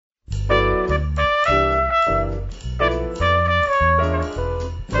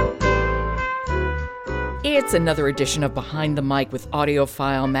It's another edition of Behind the Mic with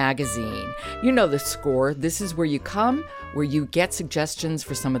AudioFile Magazine. You know the score. This is where you come, where you get suggestions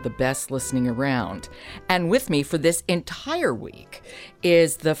for some of the best listening around. And with me for this entire week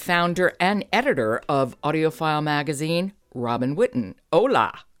is the founder and editor of AudioFile Magazine, Robin Whitten.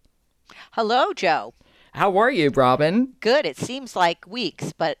 Hola. Hello, Joe. How are you, Robin? Good. It seems like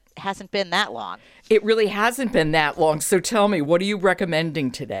weeks, but it hasn't been that long. It really hasn't been that long. So tell me, what are you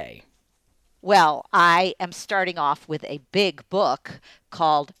recommending today? Well, I am starting off with a big book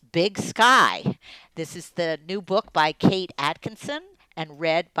called Big Sky. This is the new book by Kate Atkinson and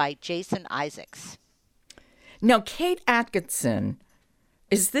read by Jason Isaacs. Now, Kate Atkinson,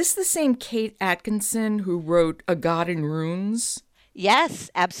 is this the same Kate Atkinson who wrote A God in Runes?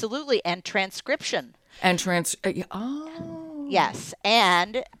 Yes, absolutely. And transcription. And Yes,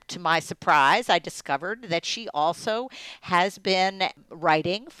 and to my surprise, I discovered that she also has been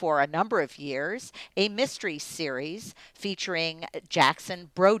writing for a number of years a mystery series featuring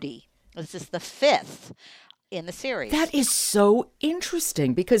Jackson Brody. This is the 5th in the series. That is so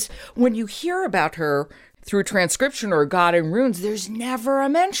interesting because when you hear about her through transcription or God in Runes, there's never a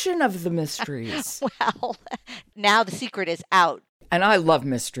mention of the mysteries. Well, now the secret is out. And I love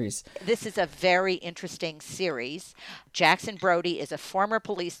mysteries. This is a very interesting series. Jackson Brody is a former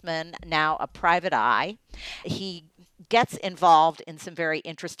policeman, now a private eye. He gets involved in some very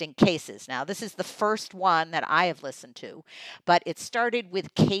interesting cases. Now, this is the first one that I have listened to, but it started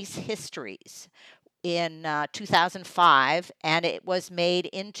with Case Histories in 2005, and it was made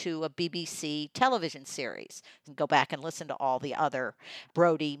into a BBC television series. You can go back and listen to all the other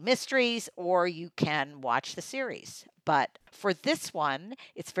Brody mysteries, or you can watch the series. But for this one,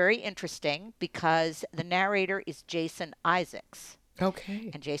 it's very interesting because the narrator is Jason Isaacs.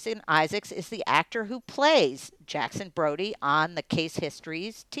 Okay. And Jason Isaacs is the actor who plays Jackson Brody on the Case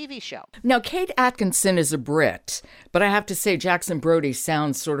Histories TV show. Now, Kate Atkinson is a Brit, but I have to say Jackson Brody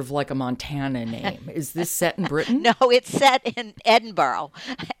sounds sort of like a Montana name. Is this set in Britain? No, it's set in Edinburgh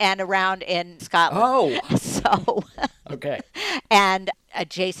and around in Scotland. Oh. So. Okay. And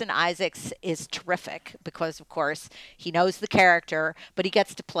Jason Isaacs is terrific because, of course, he knows the character, but he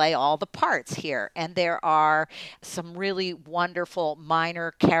gets to play all the parts here. And there are some really wonderful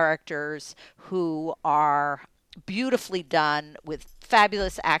minor characters who are beautifully done with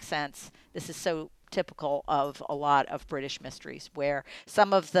fabulous accents. This is so typical of a lot of British mysteries where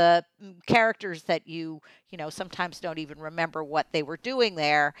some of the characters that you sometimes don't even remember what they were doing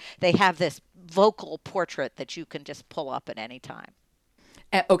there, they have this vocal portrait that you can just pull up at any time.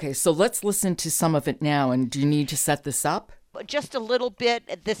 Okay, so let's listen to some of it now. And do you need to set this up? Just a little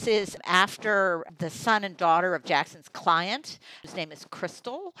bit. This is after the son and daughter of Jackson's client, whose name is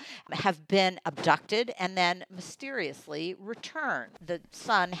Crystal, have been abducted and then mysteriously returned. The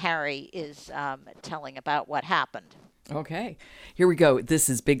son, Harry, is telling about what happened. Okay, here we go. This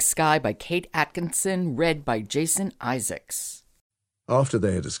is Big Sky by Kate Atkinson, read by Jason Isaacs. After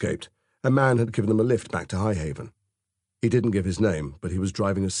they had escaped, a man had given them a lift back to Highhaven. He didn't give his name, but he was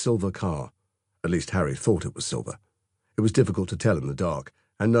driving a silver car. At least Harry thought it was silver. It was difficult to tell in the dark,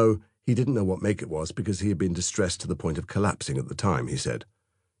 and no, he didn't know what make it was because he had been distressed to the point of collapsing at the time, he said.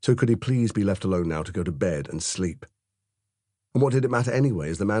 So could he please be left alone now to go to bed and sleep? And what did it matter anyway,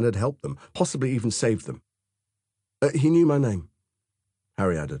 as the man had helped them, possibly even saved them? He knew my name,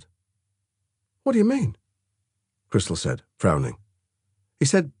 Harry added. What do you mean? Crystal said, frowning. He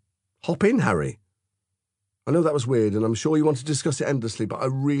said, hop in, Harry. I know that was weird, and I'm sure you want to discuss it endlessly, but I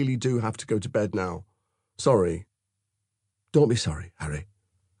really do have to go to bed now. Sorry. Don't be sorry, Harry,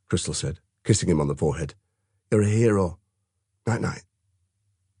 Crystal said, kissing him on the forehead. You're a hero. Night-night.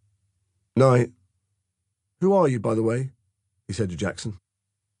 Night. Who are you, by the way? He said to Jackson.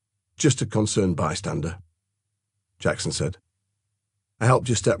 Just a concerned bystander, Jackson said. I helped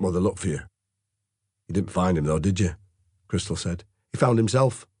your stepmother look for you. You didn't find him, though, did you? Crystal said. He found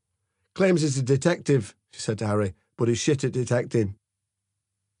himself. Claims he's a detective, she said to Harry, but he's shit at detecting.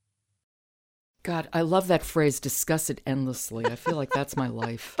 God, I love that phrase, discuss it endlessly. I feel like that's my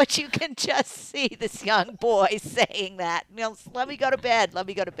life. But you can just see this young boy saying that. Let me go to bed. Let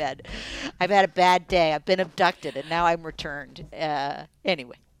me go to bed. I've had a bad day. I've been abducted, and now I'm returned.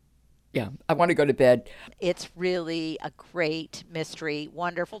 Anyway. Yeah, I want to go to bed. It's really a great mystery.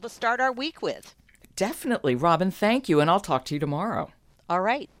 Wonderful to start our week with. Definitely. Robin, thank you, and I'll talk to you tomorrow. All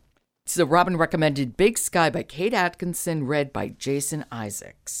right. So Robin recommended Big Sky by Kate Atkinson, read by Jason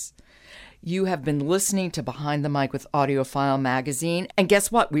Isaacs. You have been listening to Behind the Mic with AudioFile Magazine. And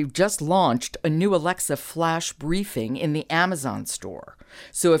guess what? We've just launched a new Alexa flash briefing in the Amazon store.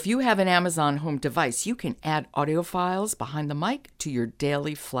 So if you have an Amazon home device, you can add audio files Behind the Mic to your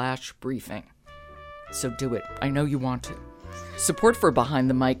daily flash briefing. So do it. I know you want to. Support for Behind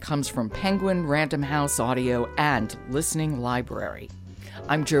the Mic comes from Penguin, Random House Audio, and Listening Library.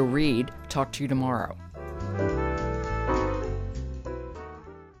 I'm Jo Reed. Talk to you tomorrow.